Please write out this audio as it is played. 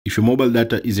If your mobile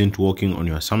data isn't working on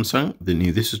your Samsung, then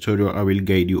in this tutorial I will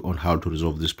guide you on how to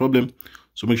resolve this problem.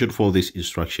 So make sure to follow this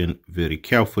instruction very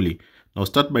carefully. Now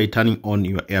start by turning on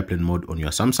your airplane mode on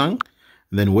your Samsung,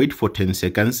 then wait for 10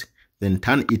 seconds, then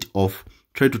turn it off.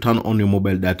 Try to turn on your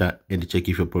mobile data and check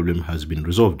if your problem has been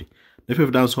resolved. If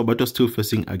you've done so but you're still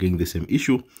facing again the same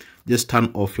issue, just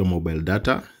turn off your mobile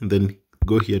data and then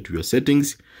go here to your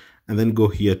settings and then go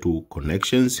here to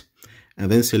connections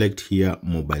and then select here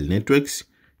mobile networks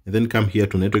and then come here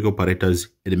to network operators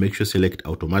and make sure select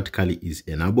automatically is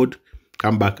enabled.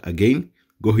 Come back again,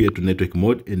 go here to network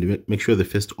mode and make sure the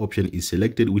first option is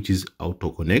selected, which is auto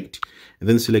connect, and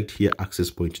then select here access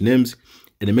point names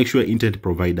and make sure internet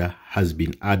provider has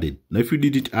been added. Now if you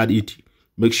didn't add it,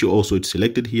 make sure also it's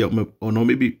selected here, or no,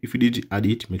 maybe if you did add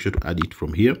it, make sure to add it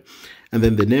from here. And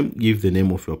then the name, give the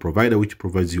name of your provider which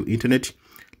provides you internet.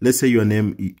 Let's say your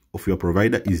name of your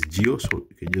provider is Geo, so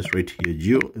you can just write here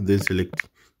Geo and then select,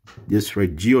 just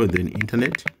write Geo and then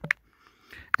internet.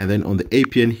 And then on the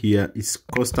APN here it's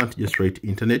constant, just write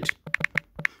internet.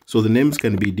 So the names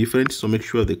can be different, so make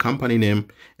sure the company name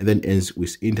and then ends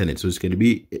with internet. So it's going to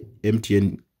be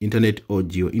MTN internet or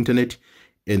Geo internet,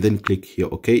 and then click here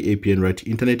OK, APN right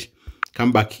internet.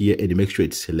 Come back here and make sure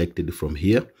it's selected from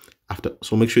here.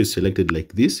 So make sure it's selected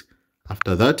like this.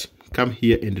 After that, come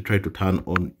here and try to turn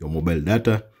on your mobile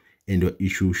data and your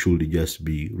issue should just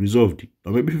be resolved.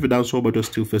 Now maybe if you've done so but you're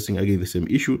still facing again the same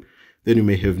issue, then you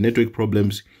may have network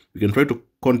problems. You can try to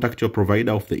contact your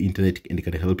provider of the internet and it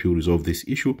can help you resolve this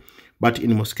issue. But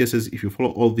in most cases, if you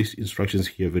follow all these instructions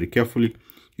here very carefully,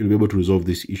 you'll be able to resolve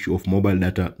this issue of mobile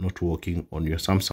data not working on your Samsung.